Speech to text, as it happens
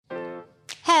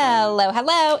Hello,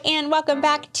 hello, and welcome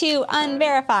back to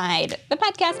Unverified, the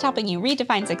podcast helping you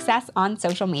redefine success on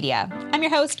social media. I'm your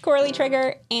host, Coralie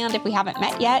Trigger, and if we haven't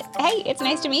met yet, hey, it's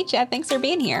nice to meet you. Thanks for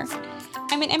being here.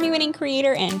 I'm an Emmy-winning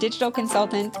creator and digital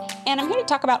consultant, and I'm here to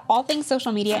talk about all things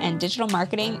social media and digital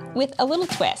marketing with a little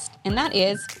twist, and that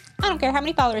is, I don't care how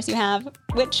many followers you have,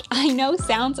 which I know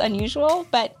sounds unusual,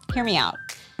 but hear me out.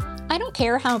 I don't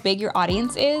care how big your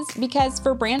audience is because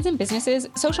for brands and businesses,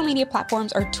 social media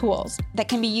platforms are tools that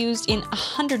can be used in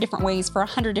 100 different ways for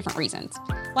 100 different reasons,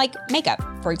 like makeup,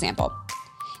 for example.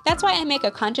 That's why I make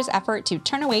a conscious effort to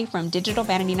turn away from digital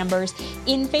vanity numbers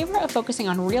in favor of focusing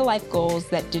on real-life goals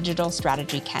that digital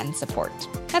strategy can support.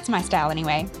 That's my style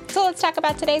anyway. So let's talk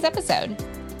about today's episode.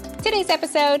 Today's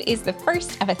episode is the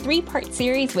first of a 3-part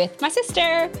series with my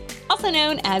sister, also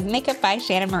known as Makeup by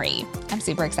Shannon Marie. I'm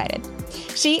super excited.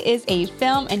 She is a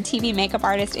film and TV makeup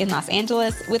artist in Los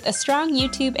Angeles with a strong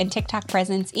YouTube and TikTok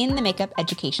presence in the makeup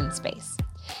education space.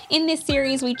 In this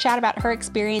series, we chat about her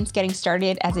experience getting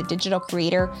started as a digital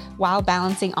creator while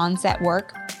balancing on-set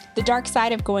work, the dark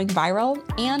side of going viral,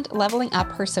 and leveling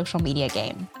up her social media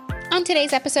game. On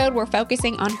today's episode, we're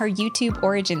focusing on her YouTube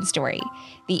origin story,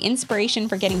 the inspiration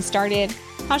for getting started,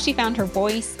 how she found her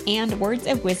voice, and words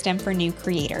of wisdom for new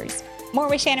creators. More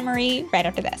with Shannon Marie right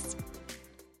after this.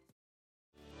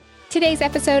 Today's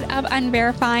episode of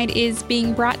Unverified is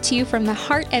being brought to you from the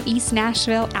heart of East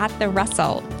Nashville at the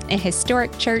Russell, a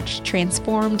historic church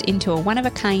transformed into a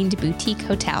one-of-a-kind boutique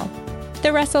hotel.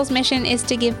 The Russell's mission is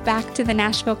to give back to the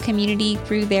Nashville community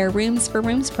through their Rooms for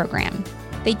Rooms program.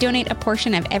 They donate a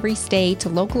portion of every stay to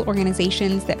local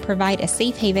organizations that provide a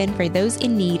safe haven for those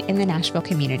in need in the Nashville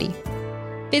community.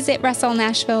 Visit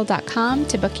russellnashville.com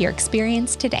to book your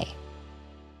experience today.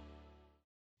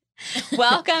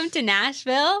 Welcome to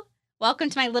Nashville.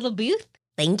 Welcome to my little booth.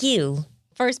 Thank you.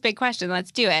 First big question,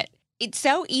 let's do it. It's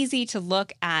so easy to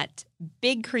look at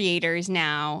big creators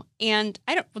now, and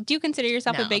do you consider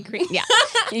yourself a big creator? Yeah.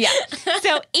 Yeah.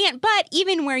 But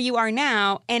even where you are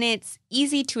now, and it's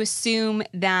easy to assume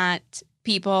that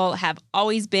people have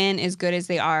always been as good as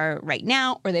they are right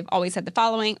now, or they've always had the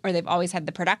following, or they've always had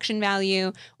the production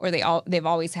value, or they've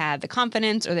always had the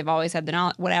confidence, or they've always had the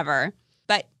knowledge, whatever.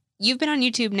 But you've been on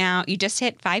YouTube now. You just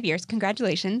hit 5 years.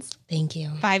 Congratulations. Thank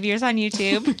you. 5 years on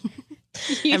YouTube.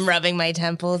 I'm rubbing my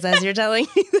temples as you're telling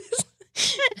me this.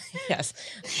 Yes.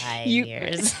 5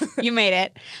 years. You made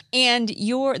it. And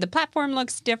the platform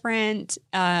looks different.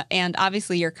 And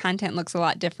obviously your content looks a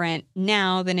lot different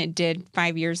now than it did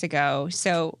 5 years ago.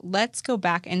 So let's go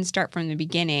back and start from the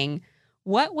beginning.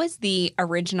 What was the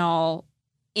original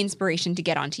inspiration to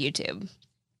get onto YouTube?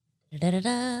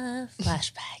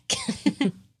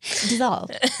 Flashback.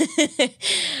 Dissolve.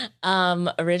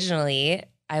 Originally,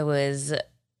 I was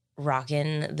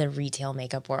rocking the retail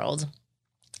makeup world.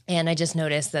 And I just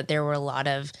noticed that there were a lot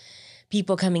of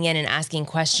people coming in and asking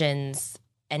questions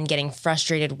and getting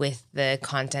frustrated with the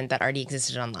content that already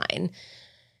existed online.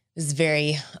 It was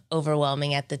very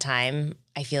overwhelming at the time.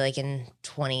 I feel like in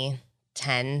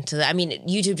 2010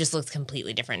 YouTube just looks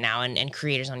completely different now, and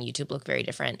creators on YouTube look very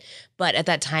different. But at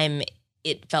that time,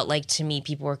 it felt like to me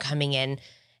people were coming in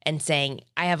and saying,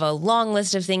 I have a long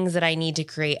list of things that I need to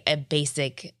create a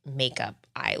basic makeup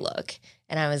eye look.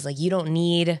 And I was like, you don't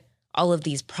need all of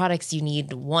these products, you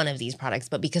need one of these products.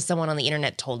 But because someone on the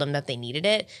internet told them that they needed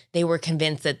it, they were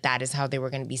convinced that that is how they were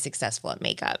going to be successful at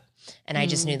makeup. And I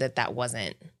just knew that that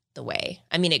wasn't the way.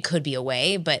 I mean, it could be a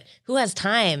way, but who has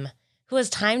time? Who has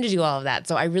time to do all of that?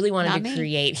 So I really wanted to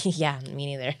create, yeah, me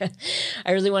neither.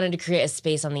 I really wanted to create a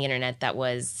space on the internet that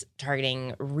was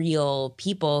targeting real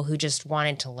people who just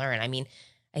wanted to learn. I mean,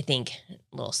 I think a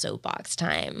little soapbox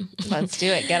time. Let's do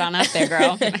it. Get on up there,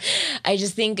 girl. I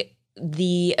just think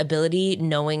the ability,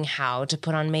 knowing how to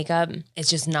put on makeup, it's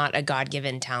just not a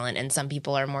God-given talent. And some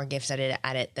people are more gifted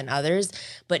at it than others.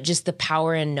 But just the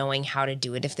power in knowing how to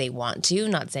do it if they want to,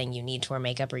 not saying you need to wear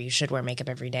makeup or you should wear makeup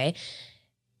every day.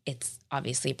 It's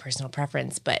obviously personal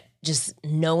preference, but just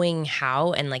knowing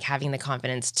how and like having the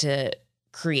confidence to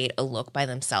create a look by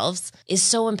themselves is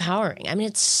so empowering. I mean,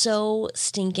 it's so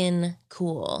stinking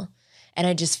cool. And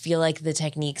I just feel like the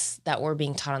techniques that were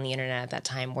being taught on the internet at that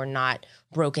time were not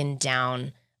broken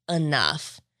down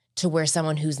enough to where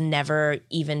someone who's never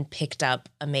even picked up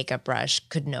a makeup brush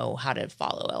could know how to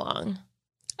follow along.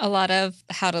 A lot of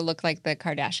how to look like the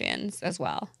Kardashians as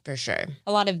well. For sure.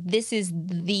 A lot of this is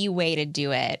the way to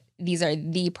do it. These are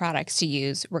the products to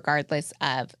use regardless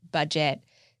of budget,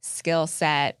 skill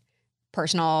set,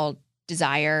 personal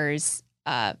desires,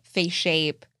 face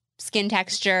shape, skin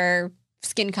texture,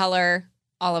 skin color,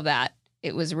 all of that.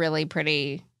 It was really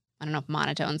pretty, I don't know if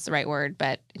monotone's the right word,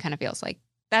 but it kind of feels like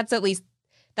that's at least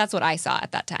That's what I saw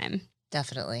at that time.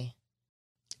 Definitely.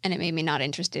 And it made me not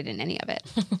interested in any of it.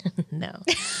 No.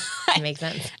 It makes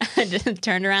sense. I just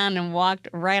turned around and walked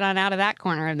right on out of that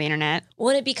corner of the internet.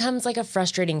 Well, it becomes like a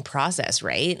frustrating process,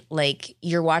 right? Like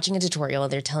you're watching a tutorial,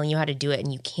 they're telling you how to do it,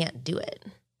 and you can't do it.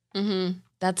 Mm-hmm.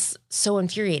 That's so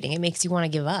infuriating. It makes you want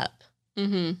to give up,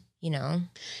 Mm-hmm. you know?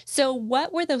 So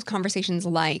what were those conversations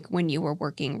like when you were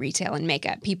working retail and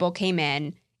makeup? People came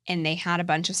in and they had a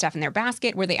bunch of stuff in their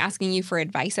basket. Were they asking you for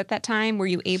advice at that time? Were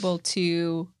you able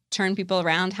to turn people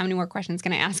around? How many more questions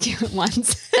can I ask you at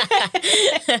once?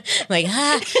 Like,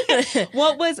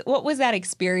 What was that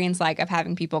experience like of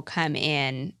having people come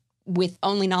in with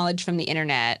only knowledge from the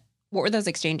internet? What were those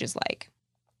exchanges like?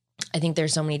 I think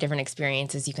there's so many different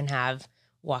experiences you can have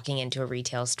walking into a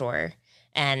retail store.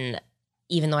 And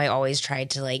even though I always tried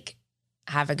to like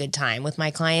have a good time with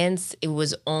my clients, it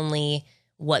was only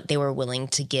what they were willing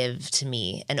to give to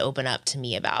me and open up to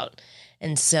me about.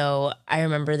 And so I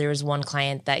remember there was one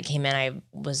client that came in. I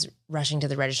was rushing to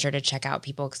the register to check out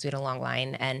people because we had a long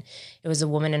line. And it was a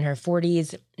woman in her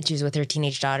 40s. She was with her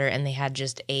teenage daughter, and they had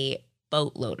just a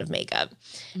boatload of makeup.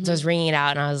 Mm-hmm. So I was ringing it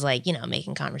out, and I was like,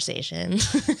 making conversation.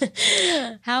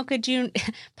 How could you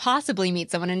possibly meet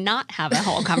someone and not have a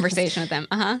whole conversation with them?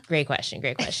 Uh-huh. Great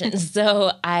question.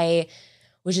 So I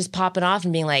was just popping off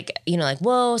and being like, like,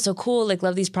 whoa, so cool. Like,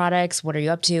 love these products. What are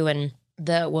you up to? And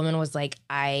the woman was like,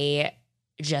 I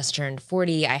just turned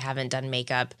 40. I haven't done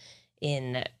makeup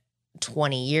in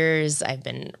 20 years. I've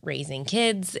been raising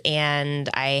kids, and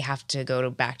I have to go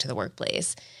back to the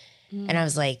workplace. And I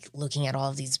was like looking at all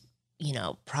of these,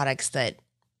 products that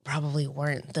probably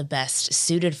weren't the best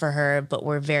suited for her, but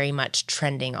were very much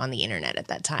trending on the internet at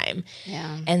that time.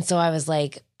 Yeah. And so I was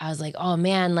like, oh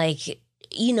man, like, do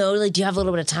you have a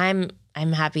little bit of time?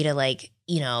 I'm happy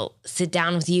to sit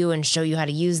down with you and show you how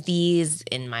to use these.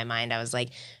 In my mind, I was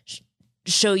like,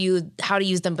 show you how to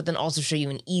use them, but then also show you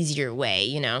an easier way,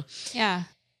 Yeah.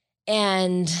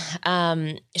 And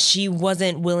she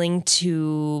wasn't willing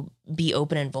to be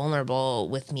open and vulnerable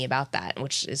with me about that,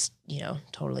 which is,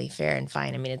 totally fair and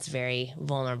fine. I mean, it's very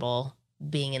vulnerable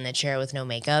being in the chair with no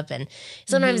makeup. And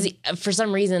sometimes for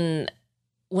some reason,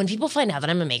 when people find out that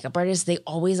I'm a makeup artist, they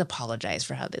always apologize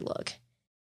for how they look.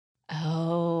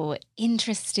 Oh,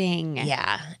 interesting.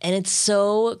 Yeah. And it's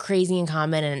so crazy and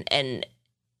common. And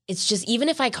it's just, even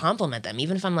if I compliment them,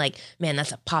 even if I'm like, man,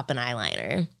 that's a poppin'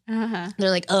 eyeliner. Uh-huh. They're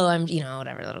like, oh, I'm,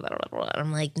 whatever.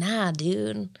 I'm like, nah,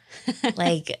 dude.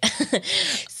 Like,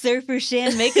 Surfer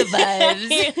Shan makeup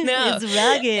vibes. No, it's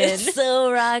rockin'. It's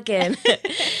so rockin'.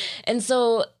 And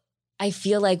so I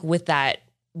feel like with that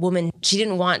woman, she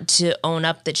didn't want to own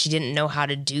up that she didn't know how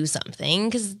to do something,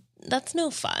 because that's no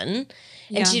fun.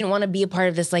 Yeah. And she didn't want to be a part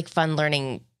of this like fun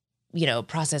learning,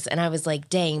 process. And I was like,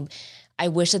 dang, I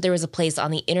wish that there was a place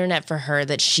on the internet for her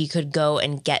that she could go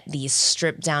and get these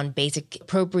stripped down, basic,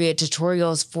 appropriate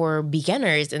tutorials for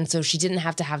beginners. And so she didn't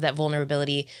have to have that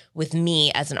vulnerability with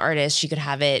me as an artist. She could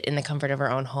have it in the comfort of her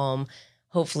own home,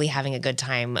 hopefully having a good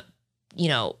time,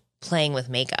 playing with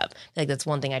makeup. Like, that's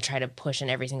one thing I try to push in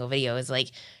every single video is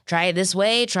like, try it this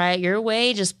way, try it your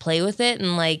way, just play with it.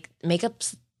 And like,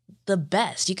 makeup's the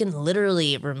best. You can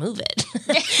literally remove it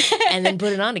and then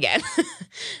put it on again.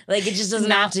 Like, it just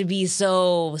doesn't have to be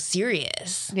so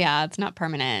serious. Yeah, it's not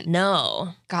permanent.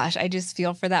 No. Gosh, I just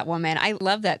feel for that woman. I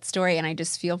love that story, and I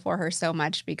just feel for her so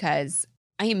much because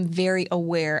I am very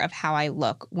aware of how I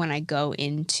look when I go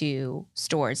into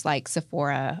stores like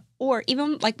Sephora, or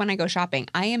even like when I go shopping.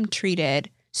 I am treated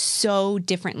so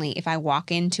differently if I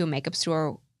walk into a makeup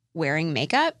store wearing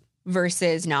makeup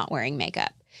versus not wearing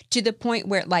makeup. To the point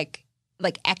where like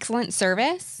excellent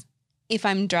service if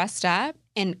I'm dressed up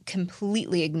and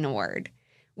completely ignored,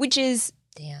 which is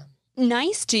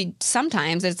nice to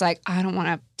sometimes. It's like, I don't want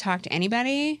to talk to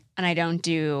anybody and I don't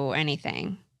do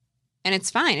anything. And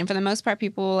it's fine. And for the most part,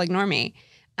 people will ignore me.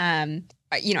 I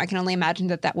can only imagine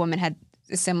that woman had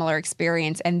a similar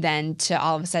experience, and then to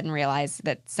all of a sudden realize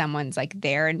that someone's like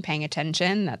there and paying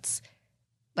attention. That's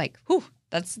like, whew,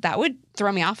 that would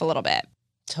throw me off a little bit.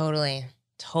 Totally.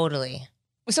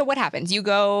 So what happens? You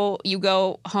go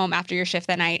home after your shift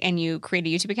that night and you create a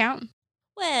YouTube account?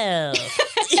 Well,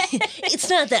 it's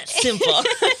not that simple.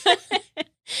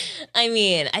 I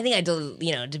mean, I think I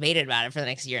debated about it for the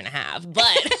next year and a half,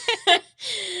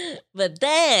 but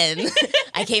then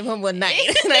I came home one night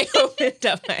and I opened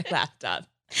up my laptop.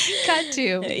 Cut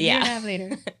to a year and a half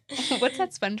later. What's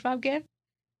that SpongeBob gif?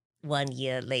 1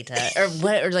 year later,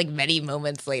 or like many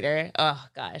moments later. Oh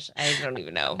gosh, I don't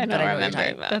even know. I don't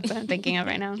remember. That's what I'm thinking of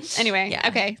right now. Anyway,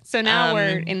 Okay. So now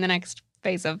we're in the next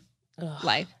phase of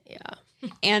life. Yeah.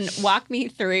 And walk me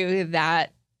through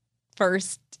that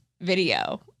first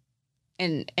video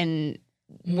and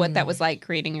what that was like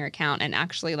creating your account and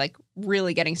actually like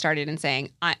really getting started and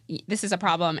saying, this is a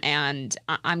problem and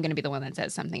I'm going to be the one that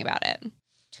says something about it?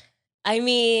 I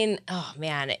mean, oh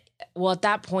man. Well, at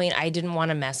that point, I didn't want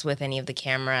to mess with any of the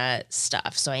camera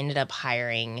stuff. So I ended up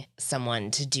hiring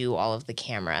someone to do all of the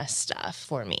camera stuff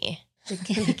for me.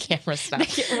 The camera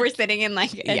stuff. We're sitting in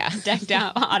like a decked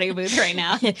out audio booth right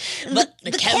now. But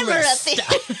the camera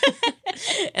stuff.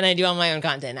 And I do all my own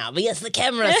content now. But yes, the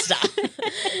camera stuff.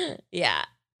 Yeah.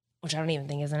 Which I don't even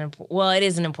think is it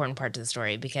is an important part to the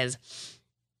story because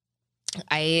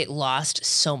I lost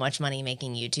so much money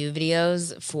making YouTube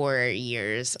videos for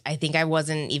years. I think I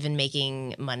wasn't even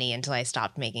making money until I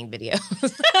stopped making videos.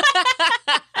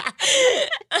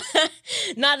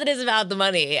 Not that it's about the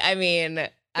money. I mean,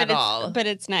 at all. But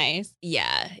it's nice.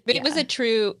 Yeah. But it was a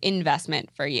true investment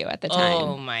for you at the time.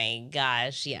 Oh my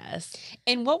gosh, yes.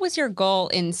 And what was your goal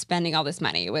in spending all this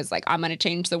money? It was like, I'm going to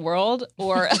change the world,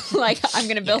 or like, I'm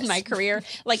going to build my career.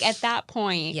 Like at that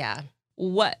point,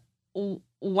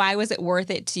 why was it worth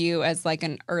it to you as like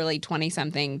an early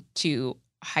 20-something to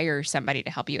hire somebody to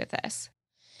help you with this?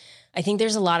 I think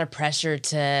there's a lot of pressure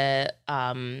to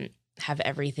have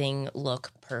everything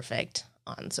look perfect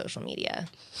on social media.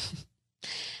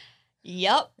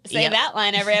 Yep. Say that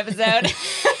line every episode.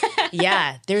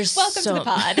 Yeah. Welcome to the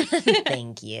pod.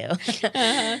 Thank you.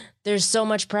 There's so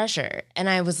much pressure. And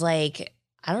I was like,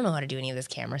 I don't know how to do any of this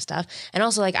camera stuff. And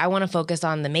also like, I want to focus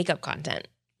on the makeup content.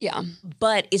 Yeah.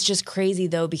 But it's just crazy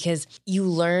though, because you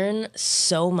learn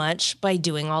so much by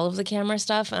doing all of the camera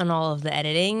stuff and all of the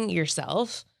editing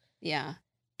yourself. Yeah.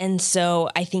 And so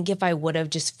I think if I would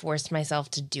have just forced myself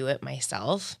to do it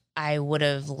myself, I would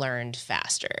have learned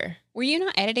faster. Were you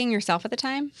not editing yourself at the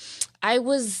time? I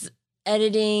was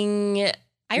editing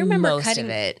I remember most of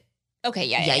it. Okay,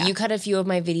 yeah. You cut a few of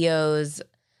my videos.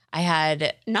 I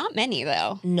had... Not many,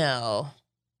 though. No,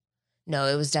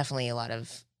 it was definitely a lot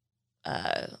of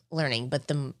learning.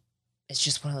 But it's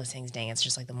just one of those things, dang, it's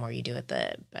just like the more you do it,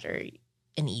 the better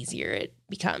and easier it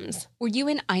becomes. Were you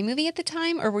in iMovie at the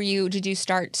time, or did you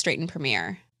start straight in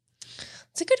Premiere?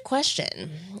 It's a good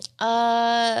question.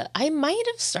 I might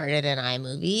have started in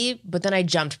iMovie, but then I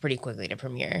jumped pretty quickly to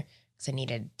Premiere because I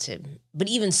needed to. But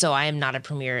even so, I am not a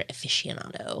Premiere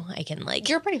aficionado. I can like...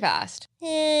 You're pretty fast.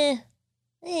 I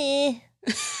mean,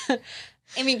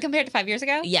 compared to 5 years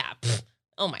ago? Yeah.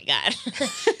 Oh my God.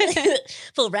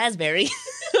 Full raspberry.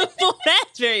 Full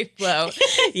raspberry flow.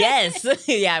 Yes.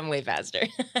 Yeah, I'm way faster.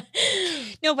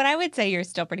 No, but I would say you're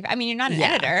still pretty fast. I mean, you're not an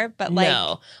editor, but like...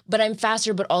 No, but I'm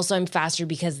faster, but also I'm faster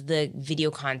because the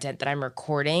video content that I'm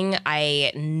recording,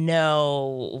 I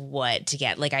know what to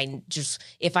get. Like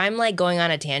if I'm like going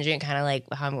on a tangent, kind of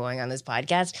like how I'm going on this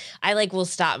podcast, I like will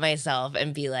stop myself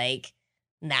and be like,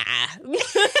 nah.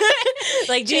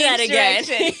 Like do that again.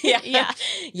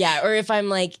 Yeah. Or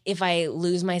if I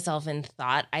lose myself in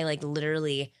thought, I like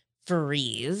literally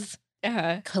freeze,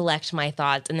 collect my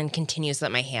thoughts, and then continue so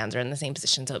that my hands are in the same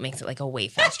position. So it makes it like a way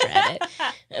faster edit,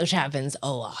 which happens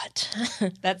a lot.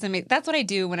 That's amazing. That's what I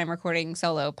do when I'm recording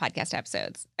solo podcast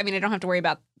episodes. I mean, I don't have to worry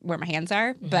about where my hands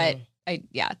are, but I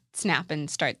snap and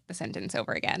start the sentence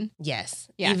over again. Yes.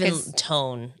 Yeah. Even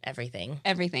tone, everything.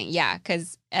 Everything. Yeah.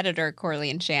 Because editor Corley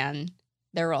and Shan,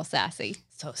 they're real sassy.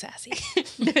 So sassy.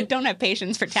 Don't have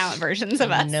patience for talent versions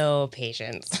of us. No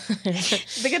patience.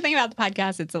 The good thing about the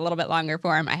podcast, it's a little bit longer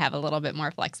form. I have a little bit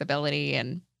more flexibility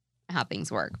in how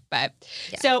things work. But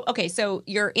so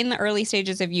you're in the early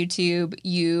stages of YouTube.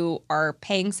 You are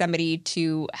paying somebody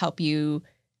to help you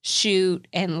shoot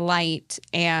and light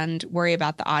and worry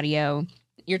about the audio.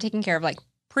 You're taking care of like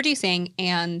producing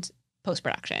and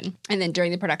post-production. And then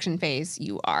during the production phase,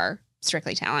 you are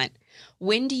strictly talent.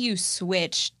 When do you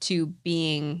switch to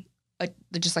being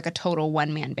just like a total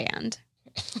one-man band?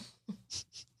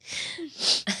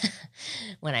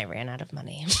 When I ran out of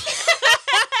money.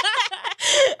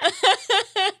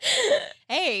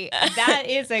 Hey, that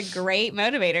is a great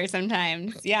motivator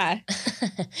sometimes. Yeah.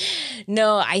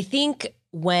 No, I think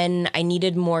when I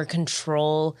needed more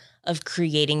control of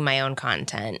creating my own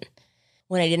content,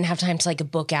 when I didn't have time to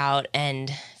like book out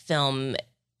and film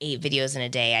 8 videos in a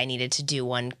day, I needed to do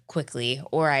one quickly,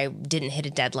 or I didn't hit a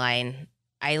deadline.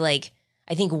 I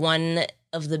think one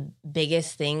of the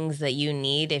biggest things that you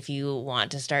need if you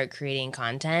want to start creating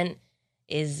content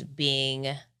is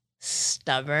being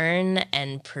stubborn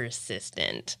and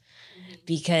persistent,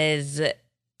 because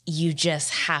you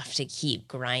just have to keep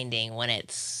grinding when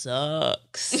it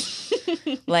sucks.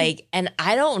 Like, and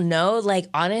I don't know, like,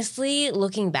 honestly,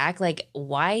 looking back, like,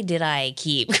 why did I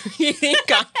keep creating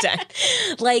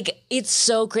content? Like, it's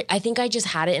so great. I think I just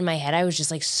had it in my head. I was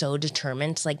just like so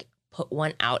determined to like put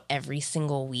one out every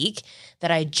single week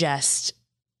that I just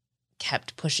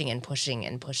kept pushing and pushing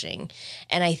and pushing.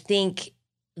 And I think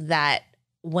that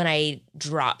when I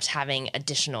dropped having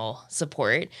additional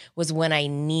support was when I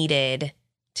needed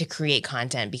to create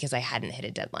content because I hadn't hit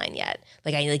a deadline yet.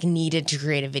 Like I needed to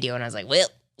create a video and I was like, well,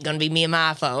 gonna be me and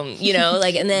my iPhone,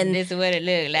 and then this is what it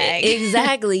looked like.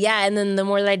 Exactly. Yeah. And then the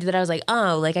more that I did that, I was like,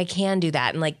 oh, like I can do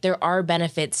that. And like there are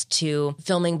benefits to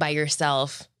filming by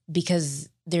yourself because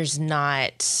there's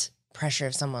not pressure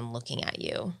of someone looking at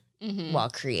you while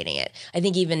creating it. I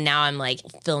think even now I'm like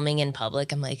filming in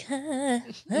public. I'm like, but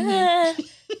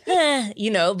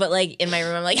like in my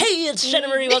room, I'm like, hey, it's Shannon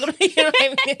Marie. Welcome to me.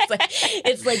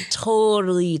 It's like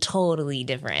totally, totally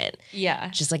different. Yeah.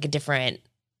 Just like a different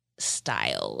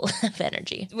style of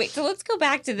energy. Wait, so let's go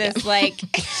back to this like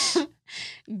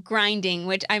grinding,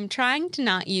 which I'm trying to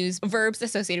not use verbs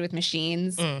associated with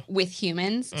machines with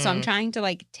humans. So I'm trying to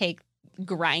like take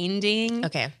grinding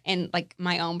and like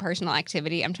my own personal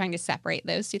activity. I'm trying to separate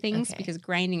those two things because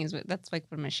grinding is that's like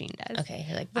what a machine does. Okay,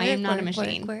 you're like, I am not a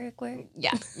machine. Work.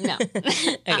 Yeah, no.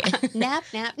 Nap.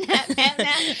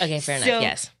 Okay, fair enough.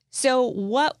 Yes. So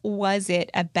what was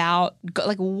it about,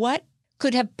 like what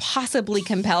could have possibly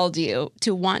compelled you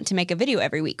to want to make a video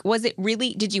every week? Was it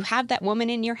really, did you have that woman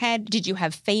in your head? Did you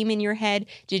have fame in your head?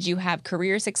 Did you have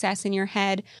career success in your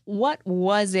head? What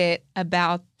was it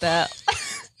about the...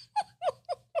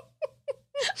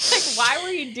 Like, why were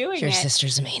you doing Your it?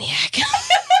 sister's a maniac.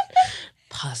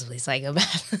 Possibly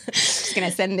psychopath. Just going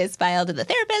to send this file to the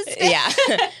therapist. Yeah.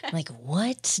 Like,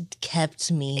 what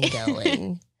kept me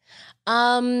going?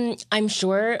 I'm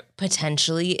sure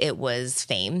potentially it was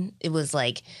fame. It was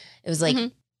like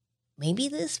maybe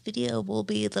this video will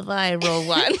be the viral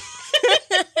one.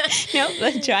 No,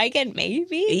 let's try again.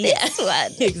 Maybe this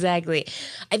one. Exactly.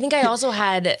 I think I also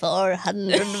had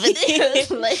 400 videos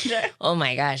later. Oh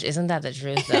my gosh, isn't that the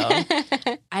truth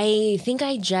though? I think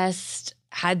I just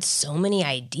had so many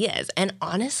ideas. And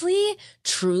honestly,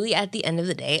 truly at the end of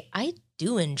the day, I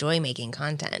do enjoy making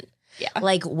content. Yeah.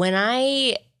 Like when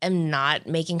I am not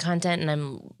making content and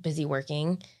I'm busy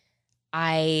working,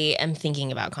 I am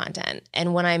thinking about content.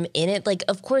 And when I'm in it, like,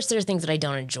 of course, there's things that I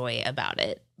don't enjoy about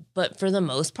it. But for the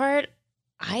most part,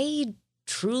 I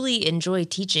truly enjoy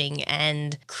teaching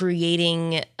and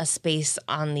creating a space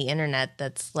on the internet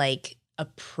that's like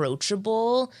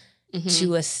approachable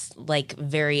to a like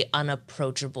very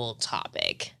unapproachable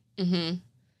topic.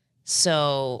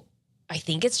 So I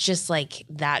think it's just like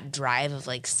that drive of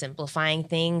like simplifying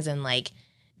things and like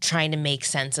trying to make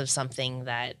sense of something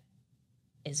that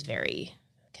is very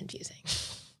confusing.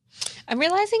 I'm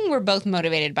realizing we're both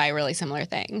motivated by really similar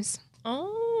things.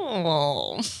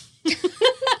 Oh.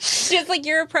 Just like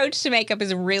your approach to makeup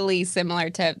is really similar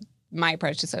to my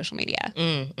approach to social media.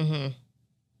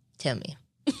 Tell me.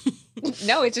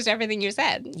 No, it's just everything you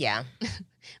said. Yeah.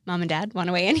 Mom and Dad, want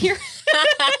to weigh in here?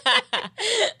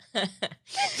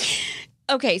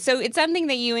 Okay, so it's something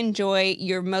that you enjoy.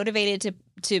 You're motivated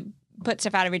to put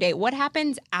stuff out every day. What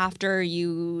happens after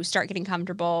you start getting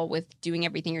comfortable with doing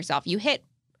everything yourself? You hit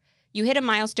a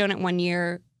milestone at 1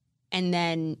 year and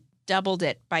then doubled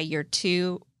it by year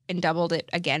 2 and doubled it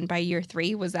again by year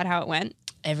 3. Was that how it went?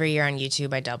 Every year on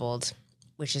YouTube, I doubled,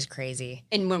 which is crazy.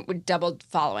 And when doubled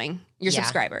following your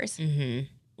subscribers.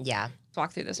 Yeah. Let's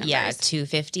walk through those numbers. Yeah,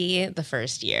 250 the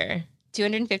first year.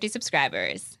 250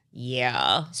 subscribers.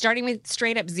 Yeah. Starting with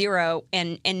straight up 0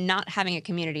 and not having a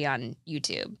community on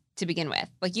YouTube to begin with.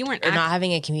 Like you weren't... Or not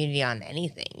having a community on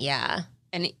anything. Yeah.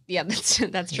 And yeah,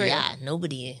 that's true. Yeah,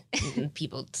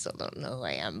 people still don't know who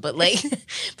I am. But like,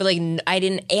 I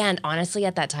didn't, and honestly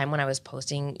at that time when I was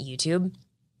posting YouTube,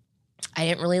 I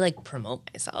didn't really like promote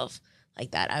myself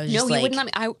like that. I was just like... No, you wouldn't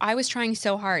let me. I was trying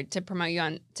so hard to promote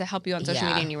you to help you on social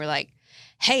media and you were like,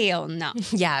 hell no.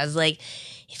 Yeah, I was like,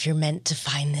 if you're meant to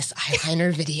find this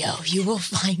eyeliner video, you will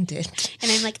find it. And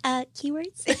I'm like,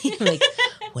 keywords? I'm like,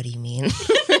 what do you mean?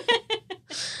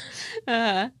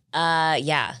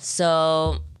 Yeah,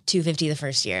 so 250 the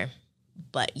first year,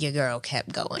 but your girl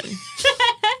kept going.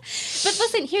 But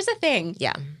listen, here's the thing.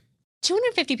 Yeah.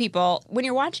 250 people, when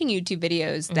you're watching YouTube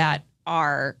videos that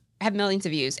have millions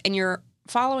of views and you're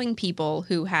following people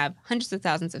who have hundreds of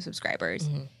thousands of subscribers,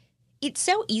 it's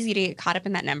so easy to get caught up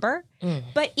in that number.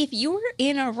 But if you were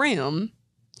in a room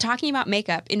talking about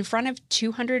makeup in front of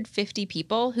 250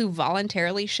 people who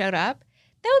voluntarily showed up,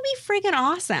 that would be freaking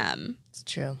awesome. It's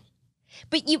true.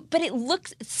 But it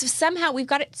looks, somehow we've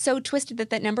got it so twisted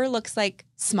that number looks like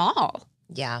small.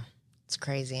 Yeah, it's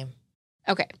crazy.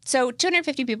 Okay, so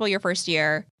 250 people your first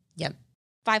year. Yep.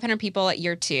 500 people at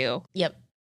year 2. Yep.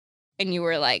 And you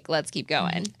were like, let's keep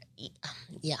going.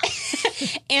 Yeah.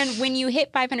 And when you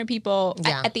hit 500 people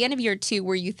Yeah. at the end of year 2,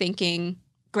 were you thinking,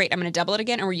 great, I'm going to double it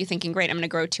again? Or were you thinking, great, I'm going to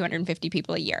grow 250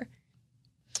 people a year?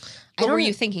 What were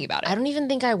you thinking about it? I don't even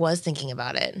think I was thinking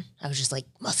about it. I was just like,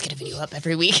 must get a video up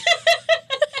every week.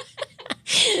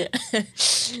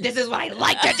 This is what I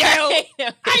like to do.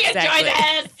 I enjoy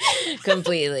this.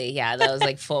 Completely. Yeah, that was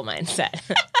like full mindset.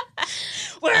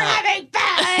 We're having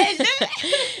fun.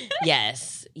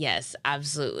 Yes,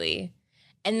 absolutely.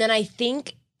 And then I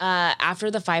think after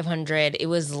the 500, it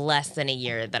was less than a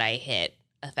year that I hit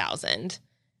 1,000.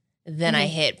 Then I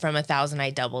hit from 1,000, I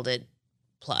doubled it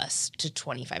plus to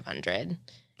 2,500.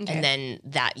 Okay. And then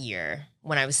that year,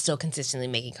 when I was still consistently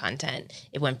making content,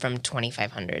 it went from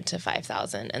 2,500 to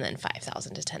 5,000, and then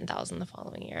 5,000 to 10,000 the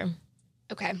following year.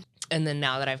 Okay. And then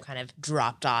now that I've kind of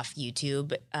dropped off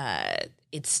YouTube,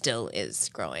 it still is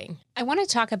growing. I want to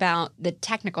talk about the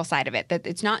technical side of it, that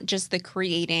it's not just the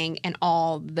creating and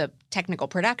all the technical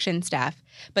production stuff,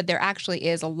 but there actually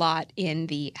is a lot in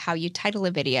the how you title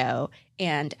a video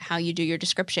and how you do your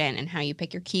description and how you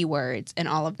pick your keywords and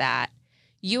all of that.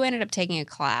 You ended up taking a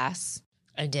class.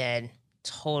 I did.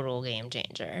 Total game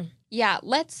changer. Yeah,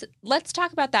 let's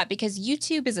talk about that, because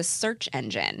YouTube is a search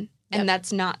engine. And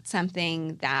that's not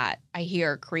something that I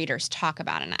hear creators talk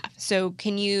about enough. So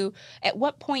at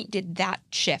what point did that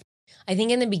shift? I think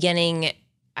in the beginning,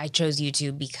 I chose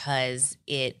YouTube because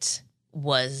it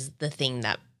was the thing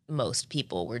that most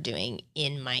people were doing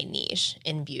in my niche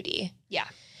in beauty. Yeah.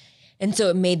 And so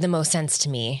it made the most sense to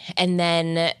me. And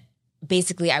then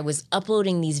basically I was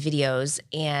uploading these videos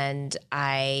and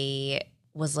I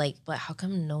was like, but how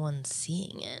come no one's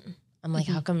seeing it? I'm like,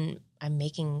 how come I'm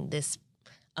making this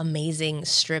amazing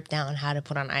strip down how to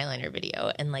put on eyeliner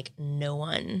video and like no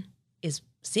one is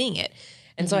seeing it?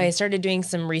 And so I started doing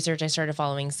some research. I started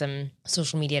following some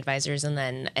social media advisors and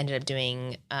then ended up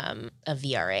doing a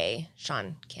VRA,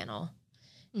 Sean Cannell,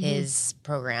 his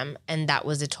program. And that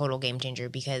was a total game changer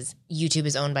because YouTube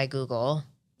is owned by Google.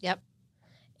 Yep.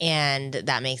 And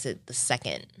that makes it the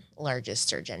second largest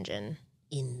search engine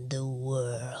in the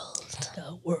world.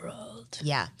 The world.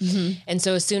 Yeah. And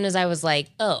so as soon as I was like,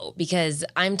 oh, because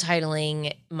I'm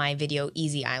titling my video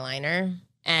Easy Eyeliner,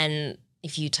 and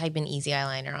if you type in Easy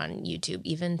Eyeliner on YouTube,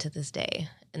 even to this day,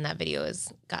 and that video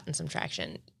has gotten some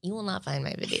traction, you will not find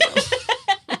my video.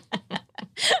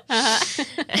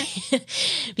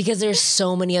 Because there's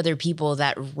so many other people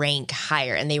that rank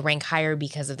higher, and they rank higher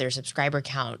because of their subscriber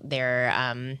count, their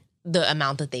the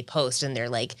amount that they post, and they're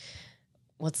like,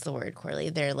 what's the word, Corley?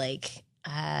 They're like,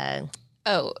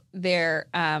 their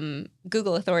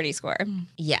Google authority score.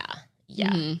 Yeah.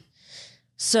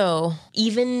 So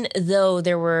even though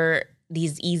there were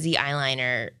these easy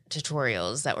eyeliner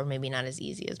tutorials that were maybe not as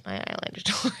easy as my eyeliner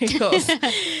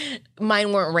tutorials,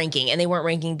 mine weren't ranking. And they weren't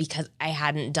ranking because I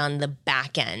hadn't done the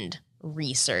back end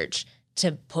research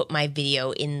to put my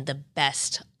video in the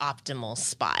best optimal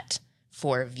spot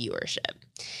for viewership.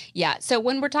 Yeah. So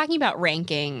when we're talking about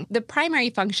ranking, the primary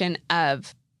function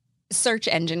of search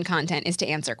engine content is to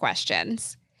answer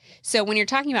questions. So when you're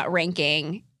talking about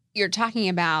ranking, you're talking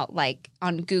about like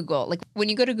on Google, like when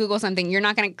you go to Google something, you're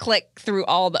not going to click through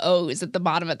all the O's at the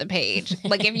bottom of the page.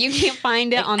 Like if you can't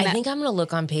find it on I think I'm going to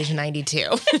look on page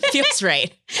 92. Feels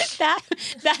right.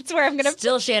 That's where I'm going to.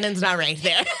 Still Shannon's not right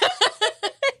there.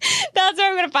 That's where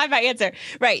I'm going to find my answer.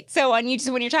 Right. So on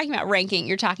YouTube, when you're talking about ranking,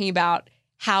 you're talking about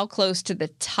how close to the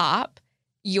top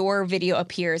your video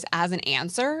appears as an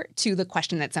answer to the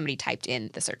question that somebody typed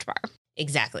in the search bar.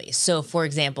 Exactly. So, for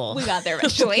example, we got there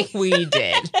eventually. We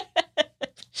did.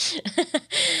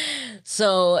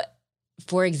 So,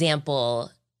 for example,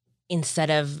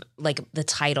 instead of like the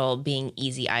title being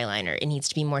easy eyeliner, it needs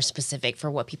to be more specific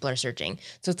for what people are searching.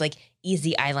 So it's like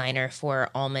easy eyeliner for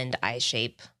almond eye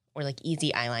shape, or like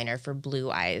easy eyeliner for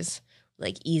blue eyes,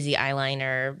 like easy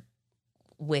eyeliner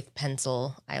with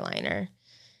pencil eyeliner.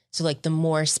 So like the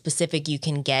more specific you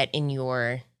can get in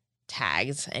your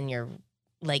tags and your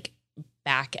like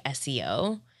back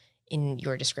SEO in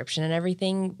your description and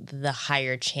everything, the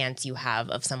higher chance you have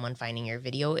of someone finding your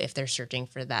video if they're searching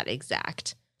for that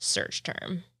exact search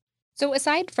term. So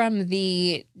aside from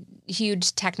the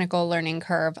huge technical learning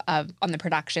curve on the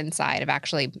production side of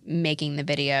actually making the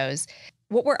videos,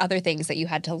 what were other things that you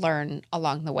had to learn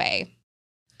along the way?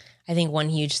 I think one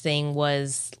huge thing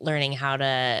was learning how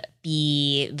to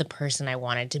be the person I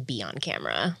wanted to be on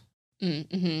camera.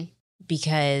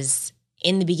 Because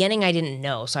in the beginning, I didn't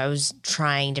know. So I was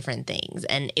trying different things.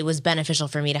 And it was beneficial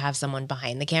for me to have someone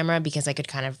behind the camera because I could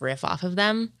kind of riff off of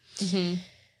them.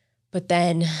 But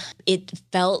then it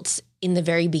felt in the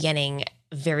very beginning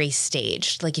very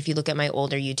staged. Like if you look at my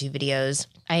older YouTube videos,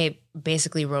 I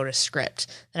basically wrote a script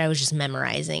that I was just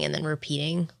memorizing and then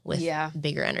repeating with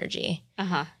bigger energy.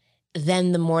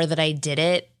 Then the more that I did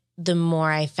it, the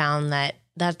more I found that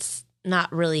that's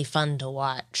not really fun to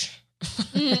watch.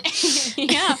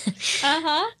 Yeah.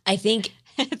 I think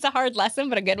it's a hard lesson,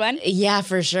 but a good one. Yeah,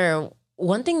 for sure.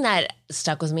 One thing that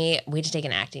stuck with me, we had to take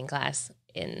an acting class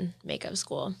in makeup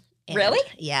school. Really?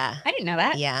 Yeah. I didn't know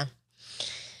that. Yeah.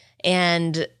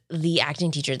 And the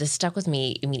acting teacher, this stuck with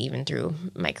me, I mean, even through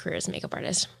my career as a makeup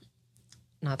artist.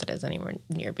 Not that it's anywhere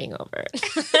near being over.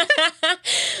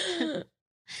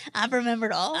 I've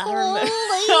remembered all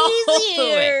these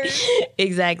years.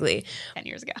 Exactly. 10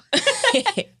 years ago.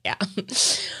 Yeah.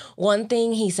 One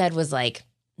thing he said was like,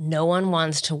 no one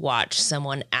wants to watch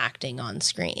someone acting on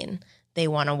screen. They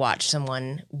want to watch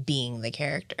someone being the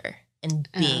character and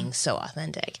being so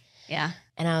authentic. Yeah.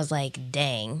 And I was like,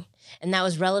 dang. And that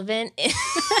was relevant.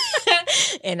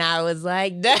 And I was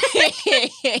like, dang.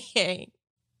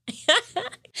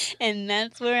 And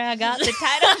that's where I got the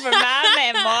title for my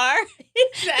memoir.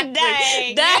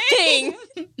 Exactly. Dang.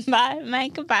 By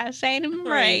makeup by Shannon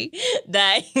Ray.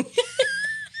 Dang.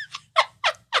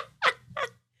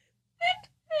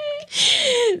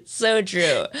 So true.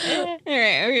 All right,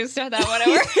 we're going to start that one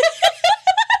over.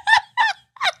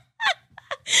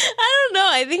 I don't know.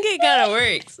 I think it kind of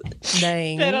works.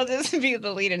 Dang. That'll just be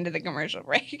the lead into the commercial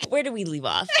break. Where do we leave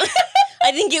off?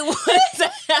 I think it was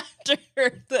after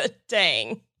the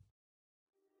dang.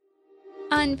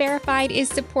 Unverified is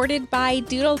supported by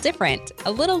Doodle Different,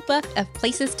 a little book of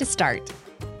places to start.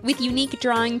 With unique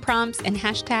drawing prompts and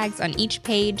hashtags on each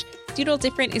page, Doodle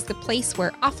Different is the place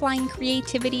where offline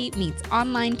creativity meets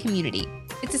online community.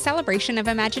 It's a celebration of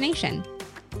imagination.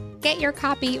 Get your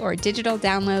copy or digital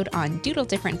download on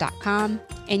doodledifferent.com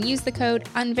and use the code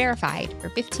UNVERIFIED for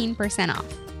 15% off.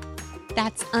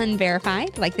 That's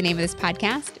Unverified, like the name of this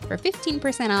podcast, for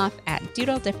 15% off at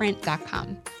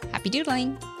doodledifferent.com. Happy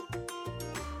doodling!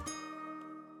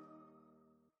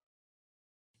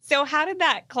 So how did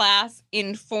that class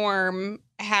inform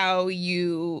how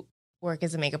you work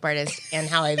as a makeup artist and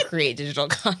how I create digital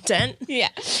content? Yeah.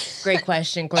 Great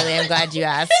question, Corley. I'm glad you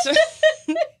asked.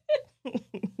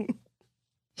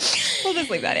 We'll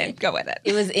just leave that in. Go with it.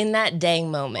 It was in that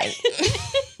dang moment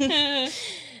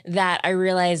that I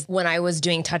realized when I was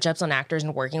doing touch-ups on actors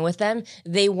and working with them,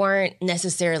 they weren't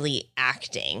necessarily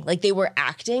acting. Like they were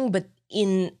acting, but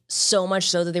in so much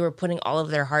so that they were putting all of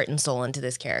their heart and soul into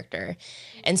this character.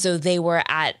 And so they were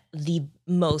at the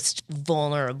most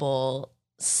vulnerable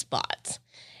spot.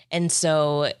 And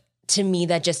so to me,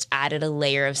 that just added a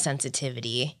layer of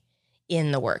sensitivity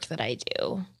in the work that I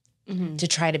do. Mm-hmm. To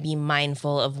try to be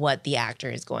mindful of what the actor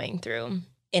is going through.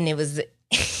 And it was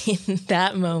in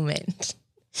that moment.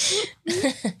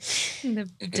 The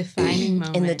defining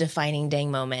moment. In the defining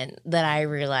dang moment that I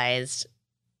realized,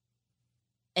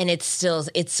 and it's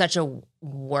such a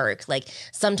work. Like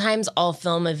sometimes I'll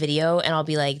film a video and I'll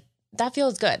be like, that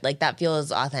feels good. Like that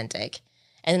feels authentic.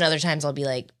 And then other times I'll be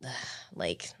like,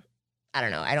 I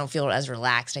don't know. I don't feel as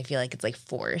relaxed. I feel like it's like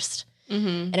forced.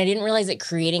 Mm-hmm. And I didn't realize that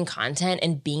creating content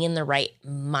and being in the right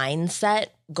mindset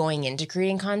going into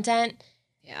creating content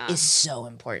is so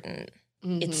important.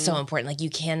 Mm-hmm. It's so important. Like you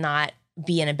cannot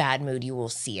be in a bad mood. You will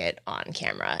see it on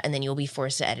camera and then you'll be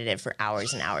forced to edit it for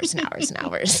hours and hours and hours and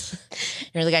hours.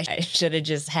 You're like, I should have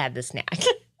just had the snack.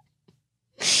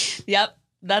 Yep.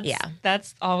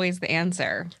 That's always the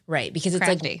answer. Right. Because it's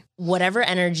like whatever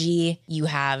energy you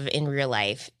have in real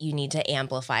life, you need to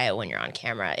amplify it when you're on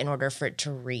camera in order for it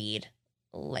to read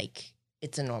like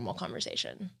it's a normal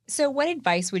conversation. So what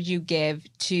advice would you give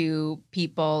to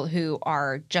people who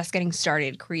are just getting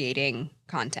started creating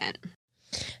content?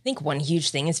 I think one huge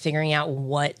thing is figuring out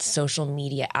what social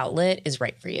media outlet is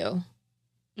right for you.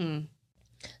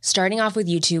 Starting off with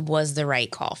YouTube was the right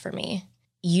call for me.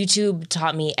 YouTube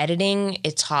taught me editing.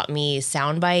 It taught me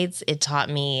sound bites. It taught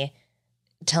me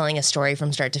telling a story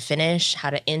from start to finish, how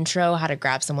to intro, how to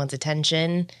grab someone's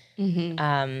attention.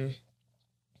 Mm-hmm.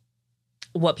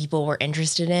 What people were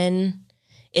interested in.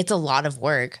 It's a lot of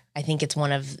work. I think it's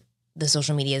one of the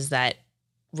social medias that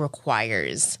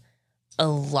requires a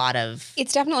lot of...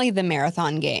 It's definitely the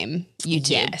marathon game,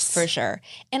 YouTube, yes, for sure.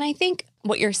 And I think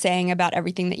what you're saying about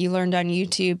everything that you learned on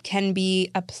YouTube can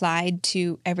be applied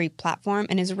to every platform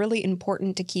and is really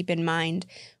important to keep in mind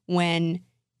when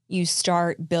you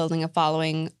start building a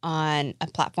following on a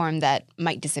platform that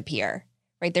might disappear,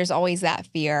 right? There's always that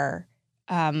fear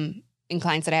in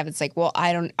clients that I have. It's like, well,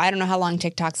 I don't know how long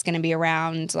TikTok's going to be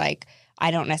around. Like, I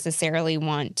don't necessarily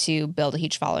want to build a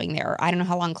huge following there. Or I don't know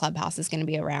how long Clubhouse is going to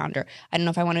be around. Or I don't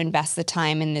know if I want to invest the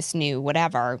time in this new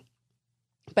whatever.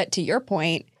 But to your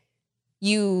point,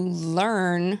 you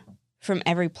learn from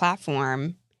every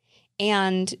platform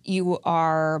and you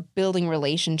are building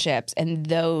relationships, and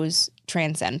those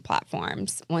transcend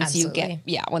platforms. Once you get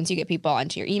people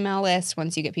onto your email list,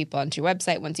 once you get people onto your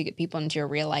website, once you get people into your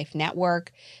real life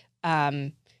network,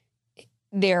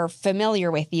 they're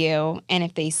familiar with you. And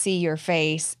if they see your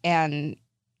face and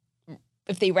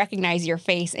if they recognize your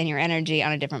face and your energy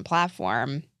on a different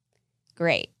platform,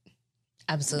 great.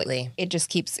 Absolutely. It just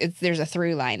keeps, there's a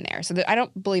through line there. So I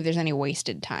don't believe there's any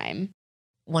wasted time.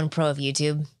 One pro of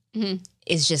YouTube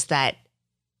is just that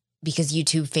because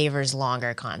YouTube favors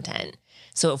longer content.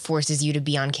 So it forces you to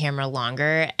be on camera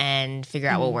longer and figure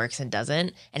out what works and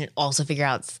doesn't. And it also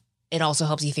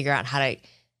helps you figure out how to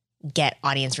get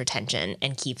audience retention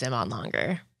and keep them on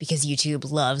longer, because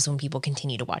YouTube loves when people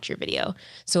continue to watch your video.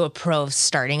 So a pro of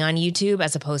starting on YouTube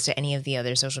as opposed to any of the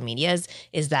other social medias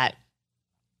is that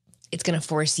it's going to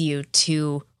force you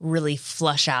to really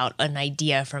flush out an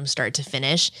idea from start to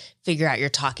finish, figure out your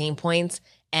talking points,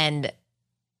 and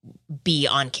be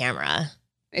on camera.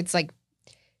 It's like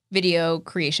video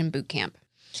creation boot camp.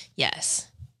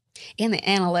 Yes. And the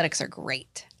analytics are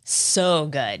great. So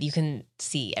good. You can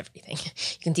see everything.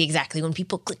 You can see exactly when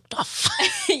people clicked off.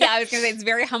 Yeah, I was going to say it's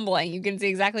very humbling. You can see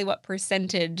exactly what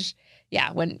percentage,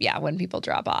 when people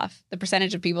drop off. The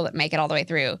percentage of people that make it all the way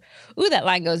through. Ooh, that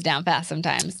line goes down fast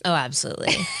sometimes. Oh,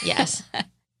 absolutely. Yes.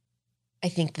 I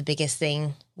think the biggest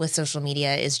thing with social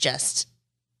media is just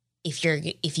if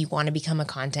you want to become a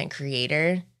content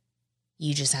creator,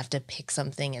 you just have to pick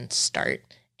something and start,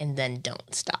 and then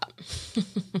don't stop.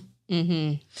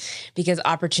 Because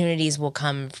opportunities will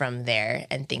come from there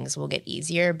and things will get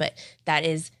easier. But that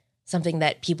is something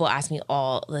that people ask me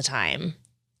all the time,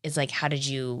 is like, how did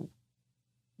you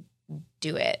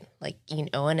do it? Like,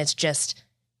 and it's just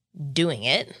doing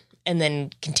it and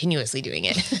then continuously doing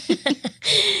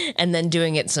it and then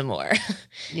doing it some more.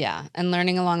 Yeah. And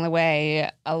learning along the way,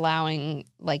 allowing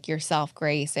like yourself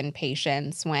grace and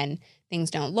patience when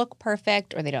things don't look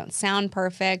perfect or they don't sound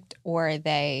perfect or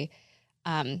they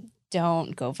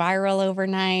don't go viral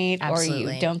overnight. Absolutely.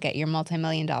 Or you don't get your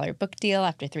multi-million-dollar book deal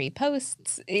after 3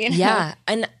 posts. Yeah.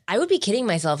 And I would be kidding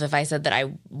myself if I said that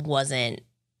I wasn't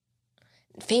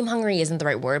fame hungry isn't the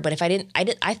right word, but if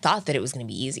I thought that it was going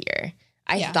to be easier.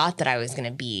 I thought that I was going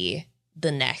to be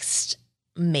the next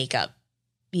makeup,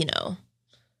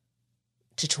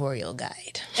 tutorial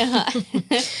guide.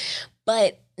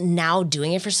 But now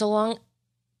doing it for so long,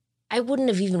 I wouldn't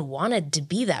have even wanted to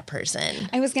be that person.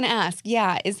 I was going to ask,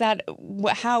 is that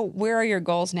where are your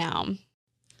goals now?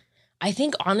 I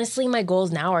think honestly, my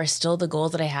goals now are still the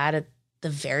goals that I had at the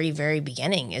very, very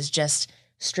beginning, is just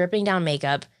stripping down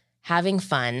makeup, having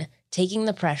fun, taking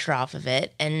the pressure off of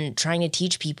it, and trying to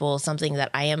teach people something that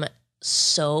I am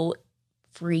so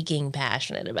freaking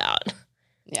passionate about.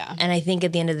 Yeah. And I think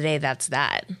at the end of the day, that's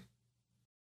that.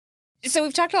 So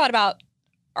we've talked a lot about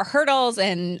our hurdles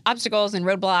and obstacles and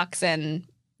roadblocks and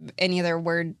any other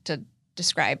word to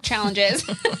describe challenges.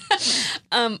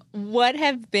 What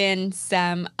have been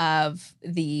some of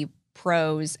the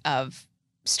pros of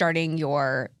starting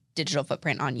your digital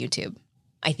footprint on YouTube?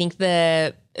 I think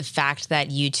the fact that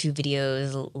YouTube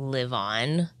videos live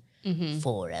on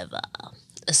forever.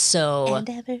 So and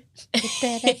ever.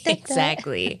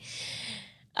 Exactly.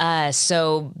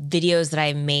 So videos that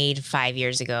I made 5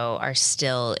 years ago are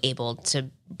still able to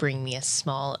bring me a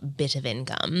small bit of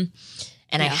income.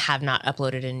 And I have not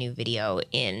uploaded a new video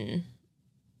in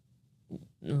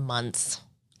months.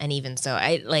 And even so,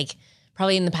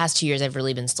 probably in the past 2 years, I've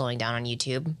really been slowing down on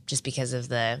YouTube just because of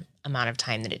the amount of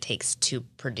time that it takes to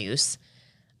produce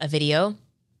a video.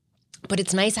 But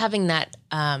it's nice having that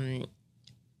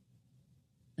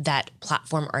that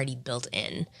platform already built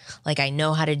in. Like, I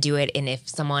know how to do it. And if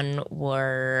someone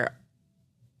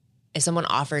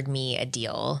offered me a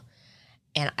deal,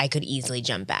 and I could easily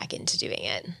jump back into doing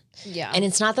it. Yeah. And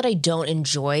it's not that I don't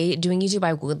enjoy doing YouTube.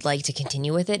 I would like to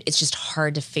continue with it. It's just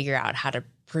hard to figure out how to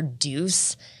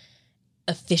produce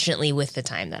efficiently with the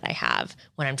time that I have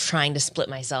when I'm trying to split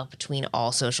myself between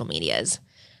all social medias.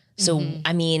 So,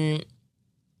 I mean,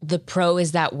 the pro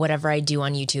is that whatever I do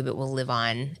on YouTube, it will live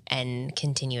on and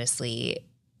continuously,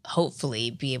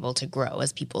 hopefully, be able to grow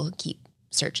as people keep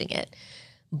searching it.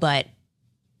 But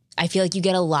I feel like you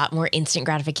get a lot more instant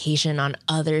gratification on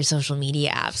other social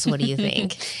media apps. What do you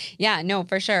think? Yeah, no,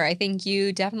 for sure. I think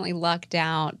you definitely lucked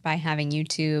out by having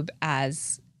YouTube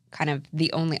as kind of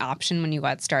the only option when you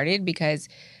got started, because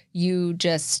you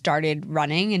just started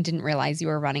running and didn't realize you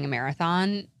were running a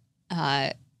marathon,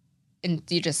 and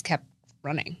you just kept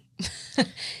running.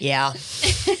 Yeah.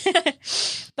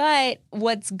 But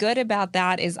what's good about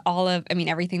that is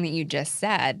everything that you just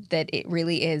said, that it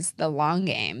really is the long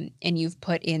game. And you've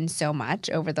put in so much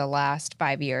over the last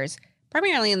 5 years,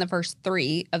 primarily in the first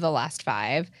 3 of the last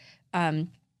 5,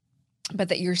 but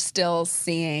that you're still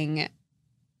seeing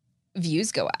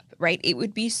views go up, right? It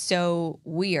would be so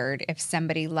weird if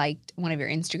somebody liked one of your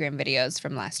Instagram videos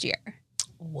from last year.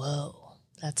 Whoa,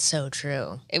 that's so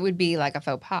true. It would be like a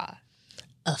faux pas.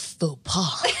 A faux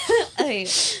pas.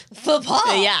 Faux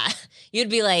pas. Yeah.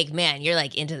 You'd be like, man, you're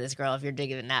like into this girl if you're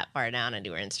digging that far down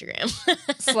into her Instagram.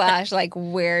 / like,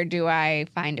 where do I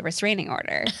find a restraining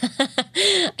order?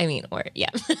 Yeah.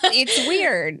 It's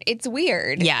weird. It's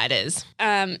weird. Yeah, it is.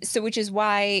 So which is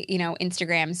why,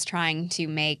 Instagram's trying to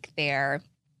make they're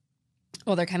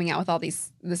coming out with all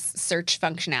this search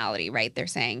functionality, right? They're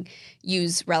saying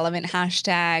use relevant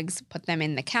hashtags, put them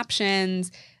in the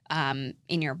captions,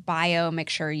 in your bio, make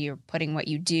sure you're putting what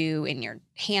you do in your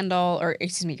handle, or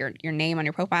your name on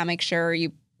your profile. Make sure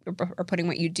you are putting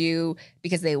what you do,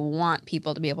 because they want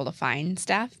people to be able to find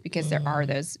stuff, because there are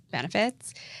those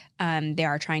benefits. They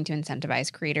are trying to incentivize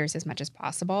creators as much as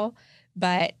possible,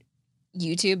 but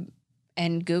YouTube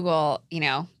and Google,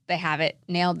 they have it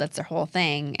nailed. That's their whole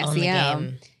thing. Own the SEO.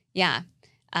 game. Yeah.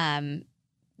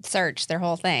 Search, their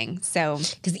whole thing. So,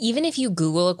 because even if you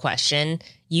Google a question,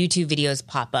 YouTube videos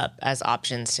pop up as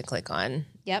options to click on.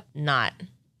 Yep. Not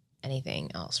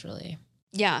anything else, really.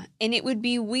 Yeah. And it would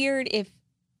be weird if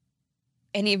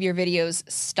any of your videos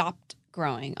stopped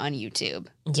growing on YouTube.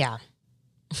 Yeah.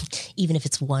 Even if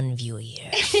it's 1 view a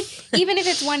year. Even if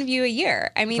it's 1 view a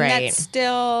year. I mean, Right. That's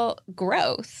still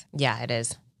growth. Yeah, it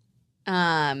is.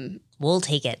 We'll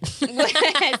take it.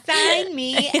 Sign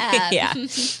me up. Yeah.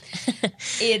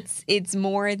 It's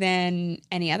more than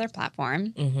any other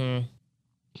platform. Mm-hmm.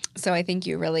 So I think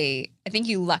you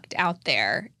lucked out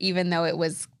there, even though it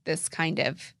was this kind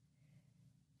of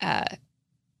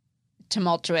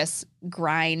tumultuous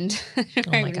grind.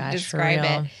 Oh my gosh, describe for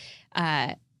real.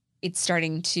 it. It's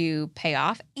starting to pay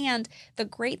off. And the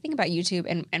great thing about YouTube,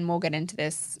 and we'll get into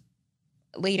this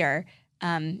later,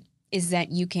 is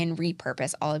that you can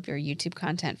repurpose all of your YouTube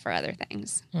content for other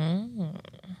things. Mm.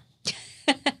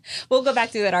 We'll go back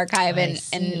through that archive I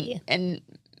see. and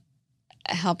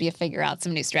help you figure out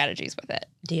some new strategies with it.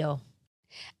 Deal.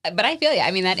 But I feel you.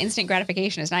 I mean, that instant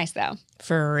gratification is nice, though.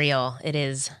 For real. It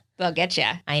is. They'll get you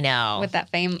I know. with that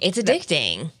fame. It's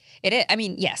addicting. It is. I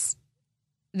mean, yes.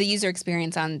 The user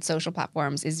experience on social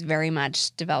platforms is very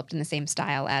much developed in the same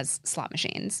style as slot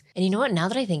machines. And you know what? Now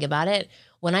that I think about it,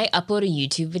 when I upload a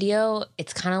YouTube video,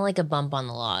 it's kind of like a bump on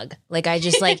the log. Like I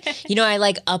just I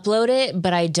upload it,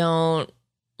 but I don't,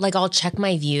 I'll check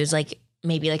my views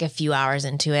maybe a few hours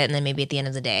into it and then maybe at the end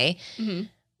of the day. Mm-hmm.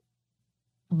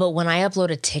 But when I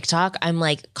upload a TikTok, I'm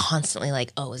constantly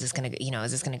oh, is this going to,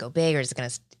 is this going to go big, or is it going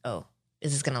to,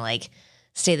 is this going to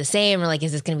stay the same, or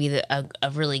is this going to be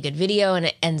a really good video?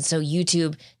 And so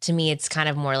YouTube, to me, it's kind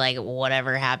of more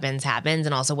whatever happens, happens.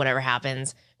 And also whatever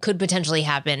happens could potentially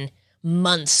happen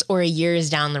months or years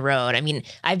down the road. I mean,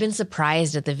 I've been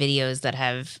surprised at the videos that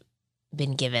have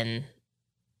been given,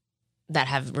 that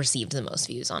have received the most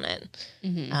views on it.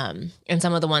 Mm-hmm. And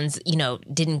some of the ones,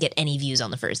 didn't get any views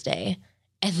on the first day.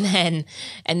 And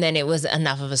then it was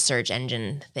enough of a search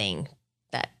engine thing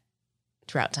that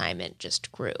throughout time it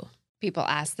just grew. People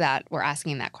were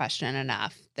asking that question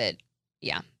enough that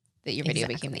your video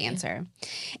became the answer.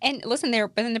 And listen,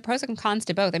 but then the pros and cons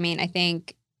to both. I mean, I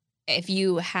think if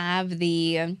you have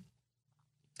the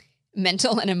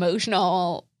mental and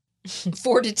emotional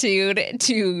fortitude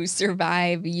to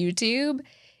survive YouTube,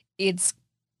 it's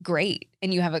great.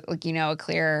 And you have a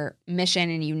clear mission,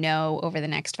 and over the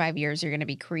next 5 years you're going to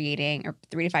be creating, or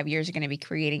 3 to 5 years you're going to be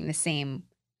creating the same,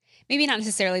 maybe not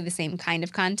necessarily the same kind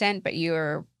of content, but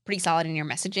you're pretty solid in your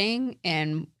messaging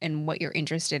and what you're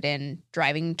interested in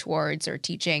driving towards or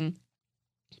teaching.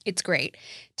 It's great.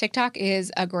 TikTok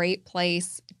is a great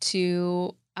place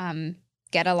to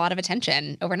get a lot of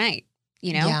attention overnight,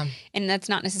 Yeah. And that's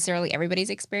not necessarily everybody's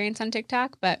experience on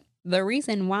TikTok, but the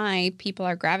reason why people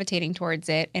are gravitating towards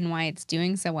it and why it's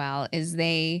doing so well is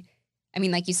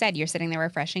like you said, you're sitting there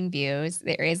refreshing views.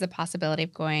 There is a possibility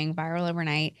of going viral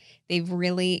overnight. They've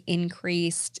really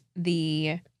increased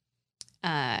the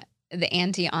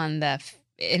ante on the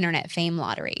internet fame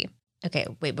lottery. Okay,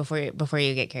 wait, before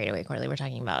you get carried away, Corley, we're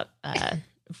talking about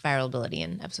viralability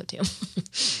in episode 2.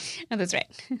 Oh, that's right.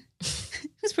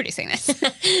 Who's producing this?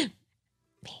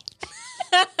 Me.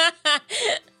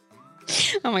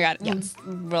 Oh my God. Yeah. Let's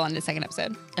roll into the second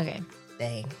episode. Okay.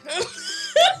 Dang.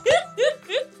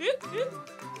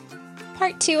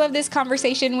 Part 2 of this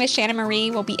conversation with Shannon Marie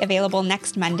will be available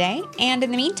next Monday. And in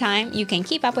the meantime, you can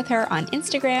keep up with her on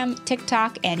Instagram,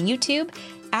 TikTok, and YouTube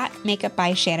at Makeup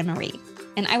by Shannon Marie.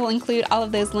 And I will include all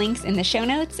of those links in the show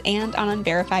notes and on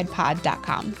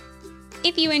unverifiedpod.com.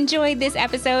 If you enjoyed this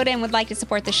episode and would like to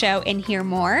support the show and hear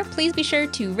more, please be sure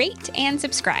to rate and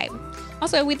subscribe.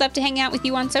 Also, we'd love to hang out with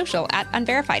you on social at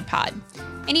unverifiedpod.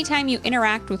 Anytime you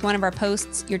interact with one of our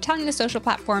posts, you're telling the social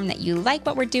platform that you like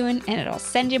what we're doing and it'll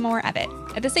send you more of it.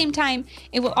 At the same time,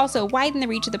 it will also widen the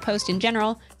reach of the post in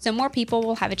general, so more people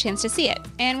will have a chance to see it,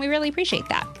 and we really appreciate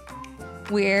that.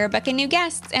 We're booking new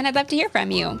guests, and I'd love to hear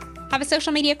from you. Have a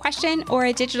social media question or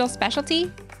a digital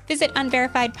specialty? Visit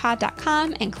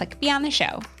unverifiedpod.com and click Beyond the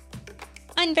Show.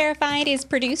 Unverified is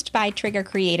produced by Trigger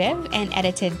Creative and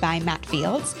edited by Matt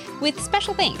Fields, with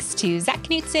special thanks to Zach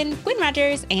Knutson, Quinn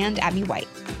Rogers, and Abby White.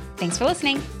 Thanks for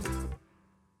listening.